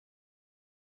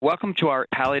Welcome to our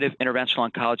Palliative Interventional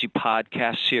Oncology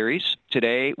podcast series.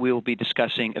 Today, we will be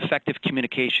discussing effective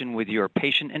communication with your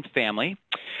patient and family.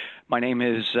 My name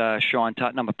is Sean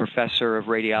Tutton. I'm a professor of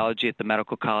radiology at the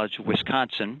Medical College of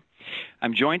Wisconsin.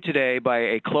 I'm joined today by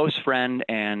a close friend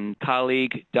and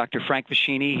colleague, Dr. Frank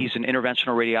Vicini. He's an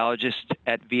interventional radiologist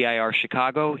at VIR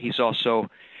Chicago. He's also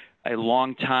a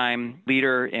longtime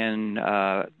leader in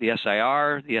the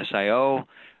SIR, the SIO.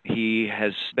 He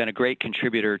has been a great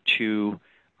contributor to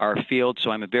our field,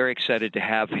 so I'm very excited to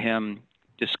have him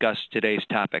discuss today's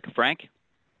topic. Frank?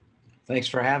 Thanks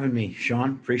for having me,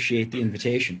 Sean. Appreciate the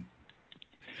invitation.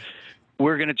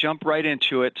 We're going to jump right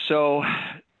into it. So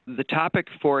the topic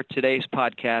for today's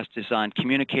podcast is on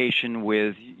communication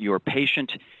with your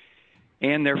patient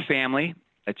and their family.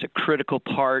 It's a critical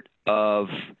part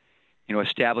of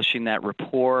establishing that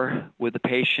rapport with the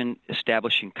patient,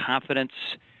 establishing confidence,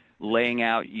 laying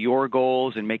out your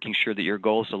goals and making sure that your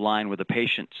goals align with the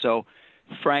patient. So,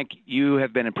 Frank, you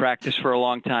have been in practice for a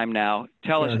long time now.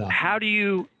 Tell us, how do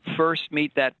you first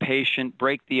meet that patient,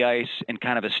 break the ice, and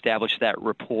kind of establish that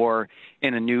rapport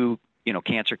in a new,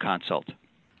 cancer consult?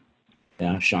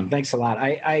 Yeah, Sean, thanks a lot.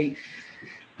 I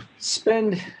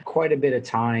spend quite a bit of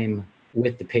time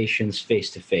with the patients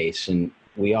face-to-face, and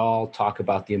we all talk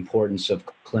about the importance of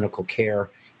clinical care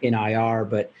in IR,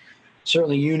 but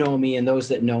certainly you know me, and those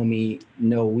that know me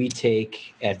know we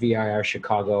take at VIR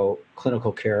Chicago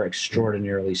clinical care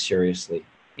extraordinarily seriously,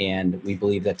 and we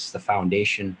believe that's the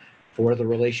foundation for the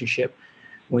relationship.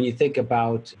 When you think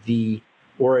about the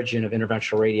origin of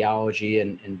interventional radiology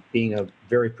and being a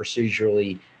very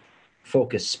procedurally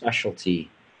focused specialty,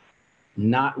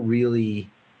 not really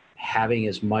having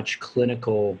as much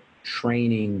clinical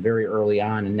training very early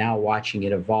on, and now watching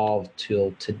it evolve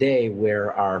till today,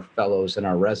 where our fellows and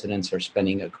our residents are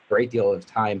spending a great deal of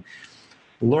time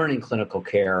learning clinical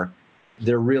care.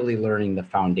 They're really learning the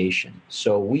foundation.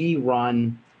 So we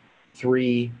run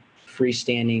 3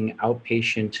 freestanding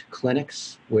outpatient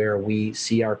clinics where we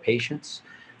see our patients.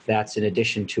 That's in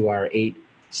addition to our 8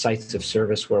 sites of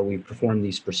service where we perform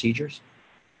these procedures.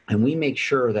 And we make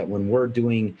sure that when we're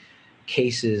doing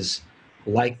cases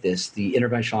like this, the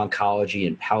interventional oncology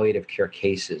and palliative care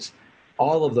cases,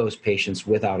 all of those patients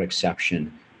without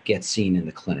exception get seen in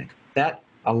the clinic. That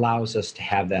allows us to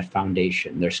have that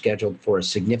foundation. They're scheduled for a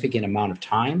significant amount of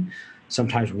time,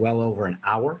 sometimes well over an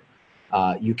hour.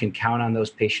 You can count on those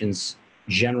patients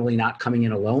generally not coming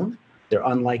in alone. They're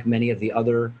unlike many of the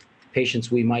other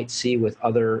patients we might see with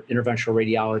other interventional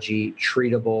radiology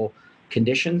treatable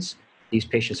conditions. These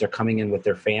patients are coming in with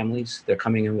their families. They're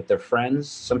coming in with their friends.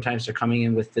 Sometimes they're coming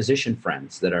in with physician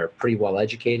friends that are pretty well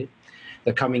educated.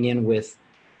 They're coming in with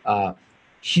a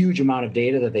huge amount of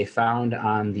data that they found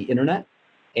on the internet,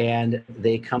 and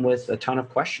they come with a ton of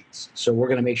questions. So we're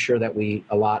going to make sure that we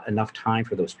allot enough time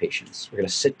for those patients. We're going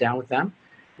to sit down with them.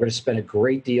 We're going to spend a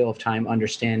great deal of time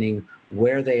understanding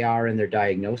where they are in their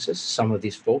diagnosis. Some of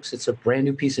these folks, it's a brand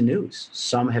new piece of news.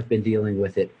 Some have been dealing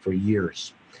with it for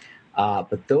years.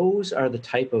 But those are the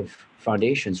type of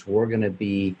foundations we're going to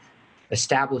be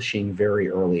establishing very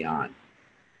early on.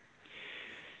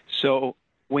 So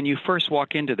when you first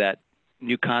walk into that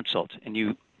new consult and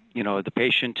the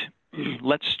patient,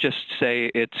 let's just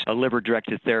say it's a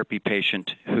liver-directed therapy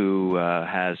patient who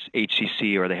has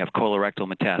HCC or they have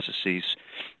colorectal metastases,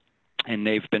 and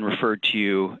they've been referred to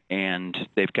you and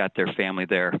they've got their family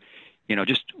there.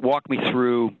 Just walk me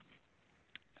through.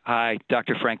 Hi,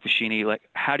 Dr. Frank Vicini.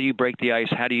 How do you break the ice?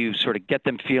 How do you sort of get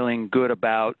them feeling good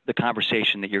about the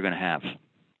conversation that you're going to have?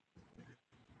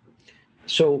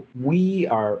 So we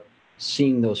are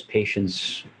seeing those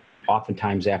patients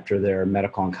oftentimes after their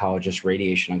medical oncologists,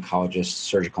 radiation oncologists,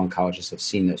 surgical oncologists have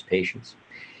seen those patients.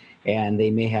 And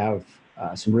they may have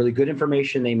some really good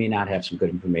information. They may not have some good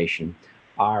information.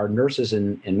 Our nurses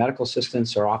and medical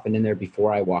assistants are often in there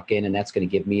before I walk in, and that's going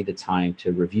to give me the time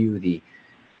to review the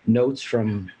notes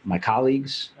from my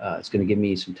colleagues. It's going to give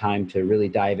me some time to really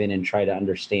dive in and try to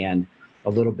understand a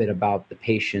little bit about the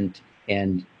patient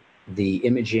and the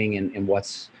imaging and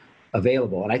what's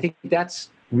available. And I think that's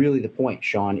really the point,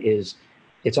 Sean, is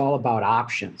it's all about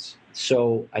options.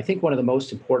 So I think one of the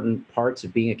most important parts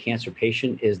of being a cancer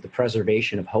patient is the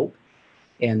preservation of hope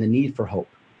and the need for hope.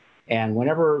 And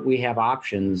whenever we have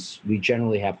options, we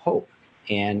generally have hope.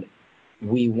 And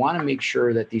we want to make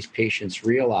sure that these patients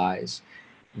realize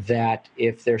that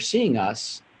if they're seeing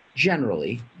us,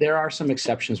 generally, there are some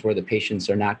exceptions where the patients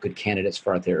are not good candidates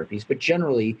for our therapies, but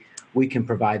generally, we can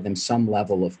provide them some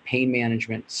level of pain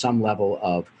management, some level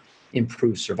of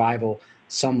improved survival,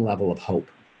 some level of hope.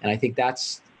 And I think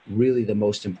that's really the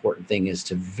most important thing, is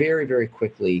to very, very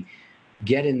quickly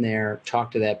get in there,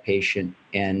 talk to that patient,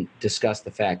 and discuss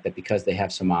the fact that because they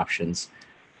have some options,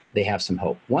 they have some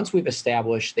hope. Once we've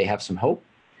established they have some hope,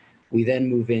 we then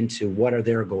move into what are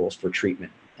their goals for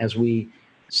treatment. As we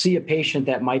see a patient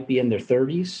that might be in their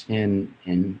 30s,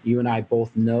 and you and I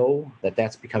both know that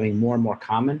that's becoming more and more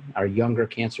common. Our younger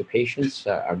cancer patients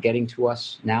are getting to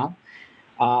us now.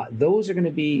 Those are going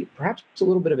to be perhaps a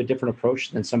little bit of a different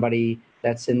approach than somebody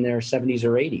that's in their 70s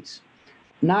or 80s.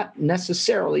 Not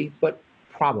necessarily, but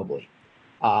probably.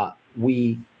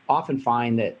 We often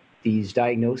find that these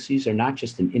diagnoses are not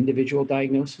just an individual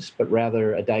diagnosis, but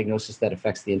rather a diagnosis that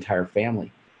affects the entire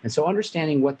family. And so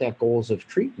understanding what that goals of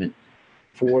treatment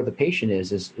for the patient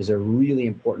is a really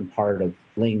important part of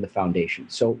laying the foundation.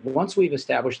 So once we've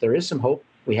established there is some hope,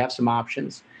 we have some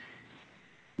options.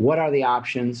 What are the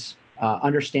options?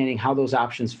 Understanding how those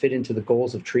options fit into the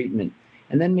goals of treatment,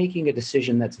 and then making a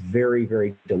decision that's very,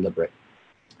 very deliberate.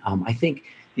 I think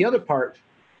the other part,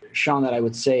 Sean, that I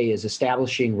would say is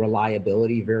establishing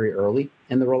reliability very early.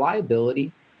 And the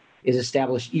reliability is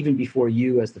established even before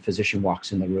you as the physician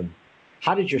walks in the room.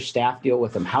 How did your staff deal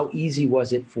with them? How easy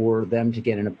was it for them to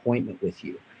get an appointment with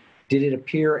you? Did it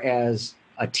appear as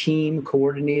a team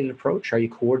coordinated approach? Are you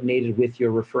coordinated with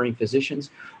your referring physicians?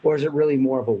 Or is it really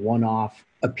more of a one-off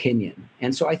opinion?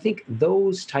 And so I think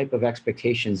those type of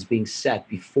expectations being set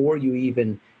before you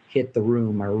even hit the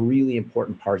room are really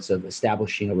important parts of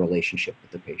establishing a relationship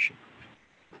with the patient.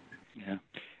 Yeah,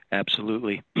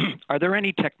 absolutely. Are there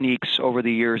any techniques over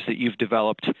the years that you've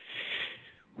developed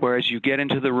where as you get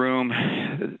into the room,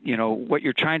 what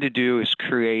you're trying to do is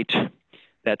create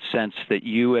that sense that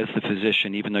you as the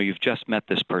physician, even though you've just met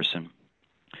this person,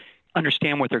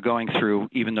 understand what they're going through,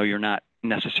 even though you're not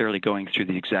necessarily going through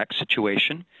the exact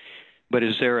situation? But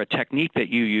is there a technique that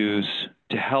you use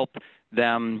to help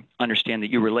them understand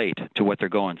that you relate to what they're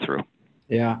going through?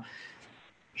 Yeah.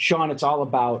 Sean, it's all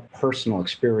about personal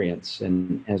experience.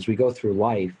 And as we go through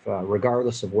life,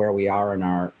 regardless of where we are in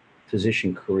our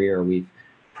physician career, we've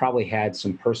probably had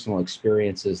some personal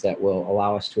experiences that will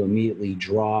allow us to immediately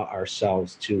draw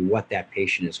ourselves to what that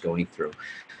patient is going through.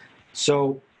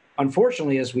 So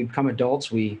unfortunately, as we become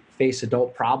adults, we face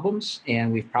adult problems,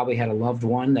 and we've probably had a loved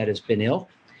one that has been ill.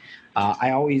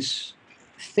 I always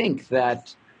think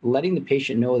that letting the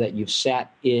patient know that you've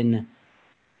sat in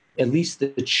at least the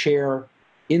chair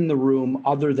in the room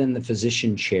other than the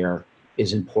physician chair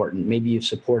is important. Maybe you've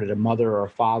supported a mother or a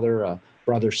father, a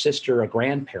brother, sister, a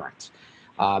grandparent.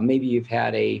 Maybe you've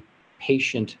had a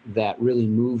patient that really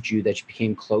moved you, that you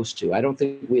became close to. I don't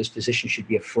think we as physicians should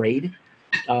be afraid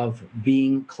of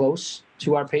being close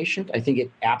to our patient. I think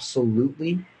it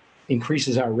absolutely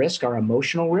increases our risk, our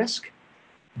emotional risk.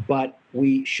 But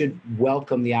we should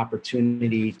welcome the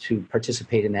opportunity to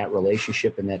participate in that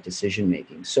relationship and that decision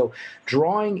making. So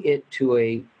drawing it to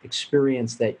a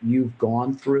experience that you've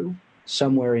gone through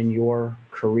somewhere in your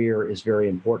career is very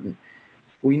important.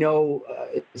 We know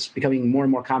it's becoming more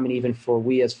and more common even for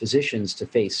we as physicians to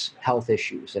face health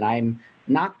issues. And I'm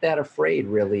not that afraid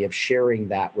really of sharing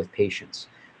that with patients.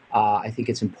 I think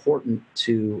it's important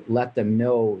to let them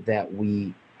know that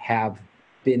we have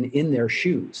been in their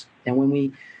shoes. And when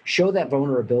we show that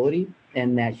vulnerability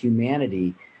and that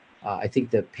humanity, I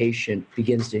think the patient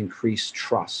begins to increase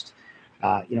trust.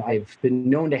 I've been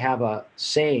known to have a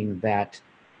saying that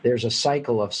there's a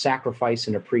cycle of sacrifice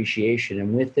and appreciation.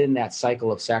 And within that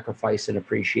cycle of sacrifice and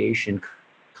appreciation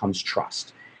comes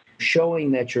trust. Showing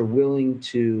that you're willing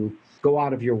to go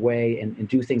out of your way and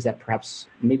do things that perhaps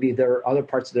maybe there are other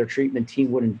parts of their treatment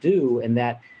team wouldn't do, and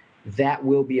that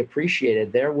will be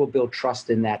appreciated. There will build trust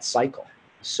in that cycle.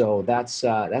 So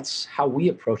that's how we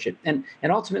approach it. And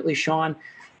ultimately, Sean,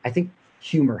 I think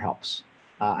humor helps.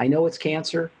 I know it's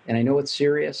cancer and I know it's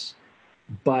serious,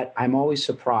 but I'm always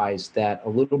surprised that a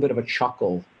little bit of a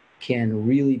chuckle can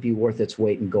really be worth its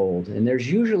weight in gold. And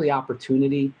there's usually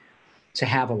opportunity to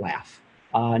have a laugh,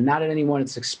 not at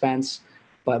anyone's expense,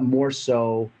 but more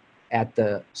so at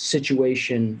the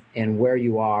situation and where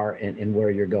you are and where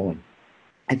you're going.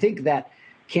 I think that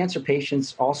cancer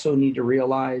patients also need to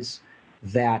realize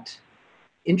that,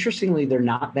 interestingly, they're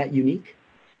not that unique.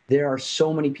 There are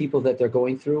so many people that they're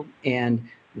going through, and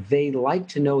they like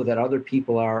to know that other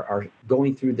people are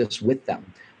going through this with them.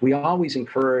 We always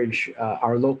encourage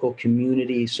our local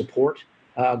community support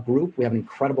group. We have an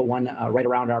incredible one right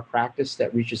around our practice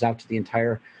that reaches out to the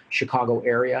entire Chicago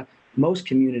area. Most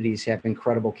communities have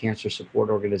incredible cancer support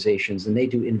organizations, and they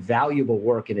do invaluable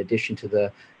work in addition to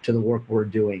the work we're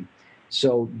doing.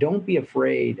 So don't be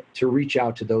afraid to reach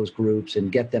out to those groups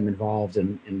and get them involved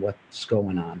in what's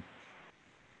going on.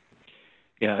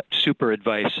 Yeah, super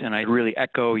advice. And I really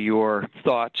echo your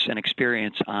thoughts and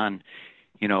experience on,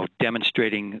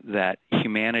 demonstrating that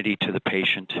humanity to the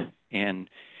patient, and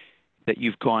that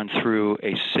you've gone through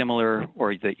a similar,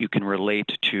 or that you can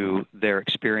relate to their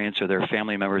experience or their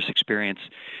family member's experience.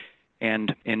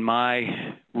 And in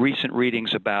my recent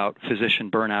readings about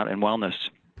physician burnout and wellness,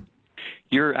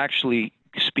 you're actually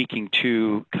speaking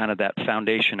to kind of that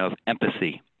foundation of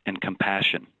empathy and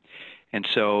compassion. And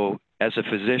so as a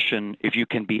physician, if you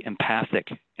can be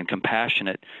empathic and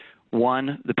compassionate,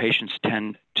 one, the patients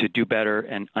tend to do better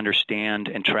and understand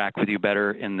and track with you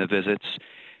better in the visits.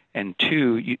 And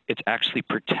two, it's actually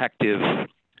protective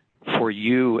for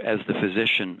you as the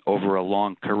physician over a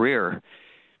long career,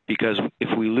 because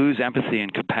if we lose empathy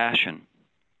and compassion,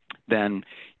 then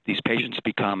these patients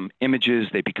become images,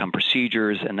 they become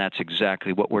procedures, and that's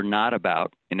exactly what we're not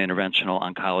about in interventional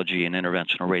oncology and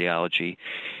interventional radiology.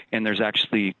 And there's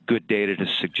actually good data to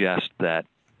suggest that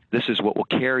this is what will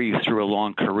carry you through a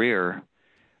long career,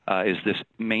 is this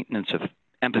maintenance of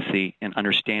empathy and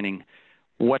understanding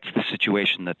what's the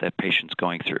situation that that patient's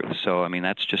going through. So, I mean,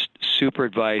 that's just super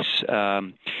advice.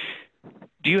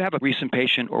 Do you have a recent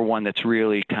patient or one that's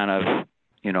really kind of,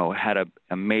 had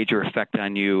a major effect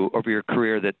on you over your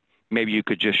career that maybe you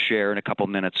could just share in a couple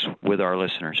minutes with our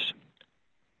listeners?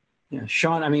 Yeah,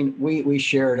 Sean, I mean, we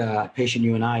shared a patient,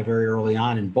 you and I, very early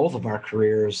on in both of our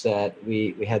careers, that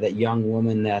we had that young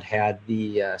woman that had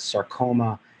the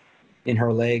sarcoma in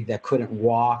her leg that couldn't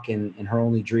walk, and her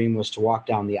only dream was to walk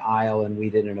down the aisle, and we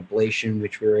did an ablation,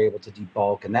 which we were able to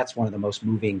debulk. And that's one of the most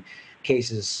moving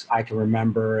cases I can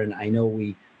remember, and I know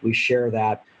we share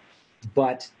that.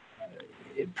 But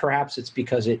perhaps it's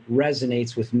because it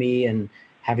resonates with me and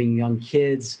having young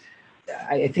kids.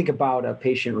 I think about a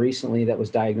patient recently that was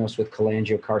diagnosed with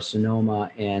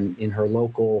cholangiocarcinoma, and in her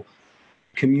local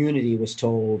community was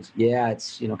told, yeah,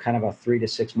 it's kind of a 3 to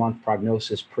 6 month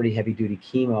prognosis, pretty heavy duty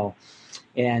chemo.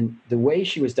 And the way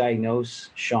she was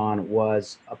diagnosed, Sean,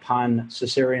 was upon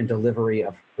cesarean delivery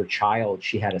of her child,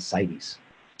 she had ascites.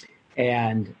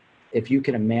 And if you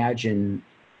can imagine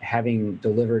having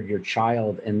delivered your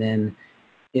child and then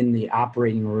in the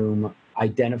operating room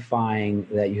identifying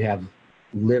that you have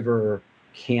liver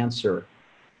cancer,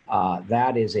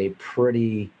 that is a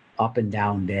pretty up and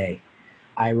down day.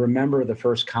 I remember the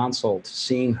first consult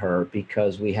seeing her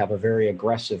because we have a very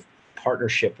aggressive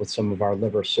partnership with some of our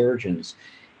liver surgeons,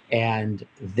 and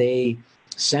they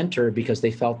sent her because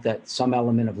they felt that some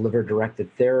element of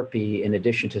liver-directed therapy in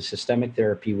addition to systemic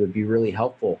therapy would be really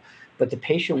helpful. But the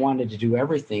patient wanted to do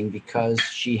everything because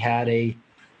she had a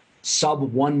sub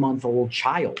 1 month old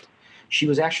child. She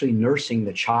was actually nursing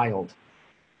the child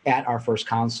at our first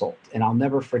consult. And I'll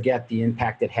never forget the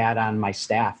impact it had on my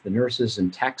staff, the nurses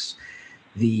and techs,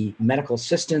 the medical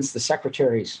assistants, the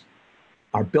secretaries,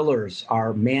 our billers,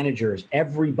 our managers.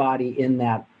 Everybody in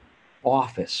that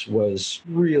office was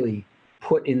really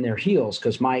put in their heels,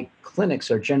 because my clinics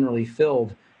are generally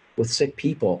filled with sick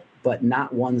people, but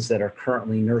not ones that are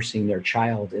currently nursing their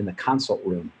child in the consult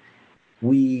room.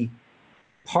 We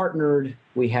partnered.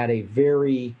 We had a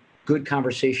very good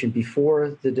conversation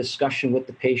before the discussion with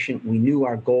the patient. We knew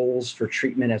our goals for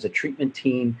treatment as a treatment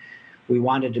team. We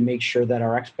wanted to make sure that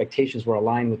our expectations were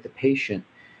aligned with the patient.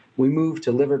 We moved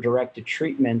to liver-directed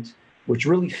treatment, which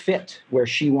really fit where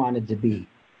she wanted to be.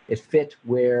 It fit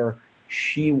where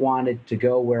she wanted to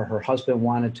go, where her husband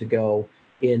wanted to go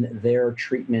in their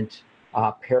treatment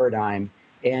paradigm.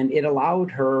 And it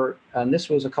allowed her, and this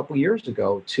was a couple years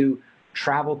ago, to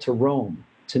travel to Rome,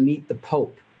 to meet the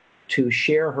Pope, to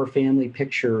share her family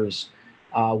pictures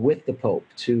with the Pope,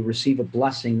 to receive a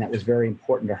blessing that was very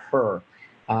important to her.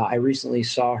 I recently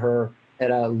saw her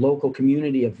at a local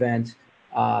community event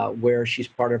where she's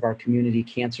part of our community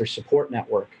cancer support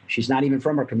network. She's not even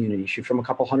from our community. She's from a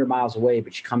couple 100 miles away,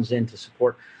 but she comes in to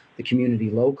support the community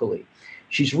locally.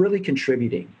 She's really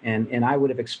contributing, and I would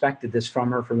have expected this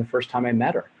from her from the first time I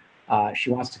met her. She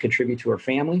wants to contribute to her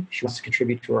family. She wants to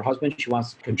contribute to her husband. She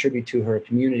wants to contribute to her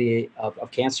community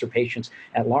of cancer patients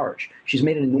at large. She's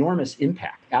made an enormous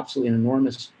impact, absolutely an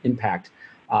enormous impact.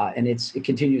 And it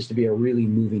continues to be a really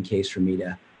moving case for me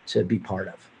to be part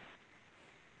of.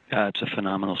 It's a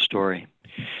phenomenal story.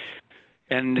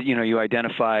 And, you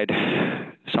identified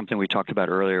something we talked about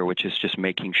earlier, which is just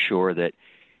making sure that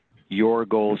your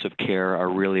goals of care are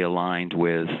really aligned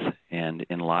with and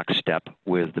in lockstep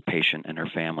with the patient and her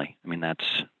family. I mean,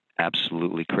 that's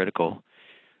absolutely critical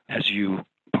as you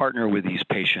partner with these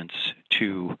patients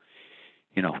to,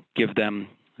 give them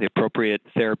the appropriate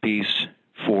therapies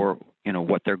for,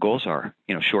 what their goals are,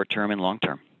 short-term and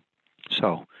long-term.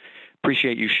 So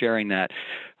appreciate you sharing that.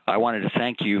 I wanted to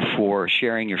thank you for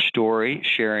sharing your story,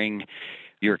 sharing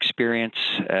your experience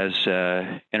as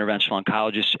interventional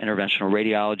oncologist, interventional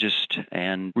radiologist,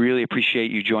 and really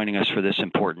appreciate you joining us for this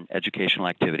important educational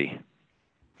activity.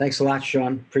 Thanks a lot,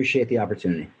 Sean. Appreciate the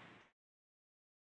opportunity.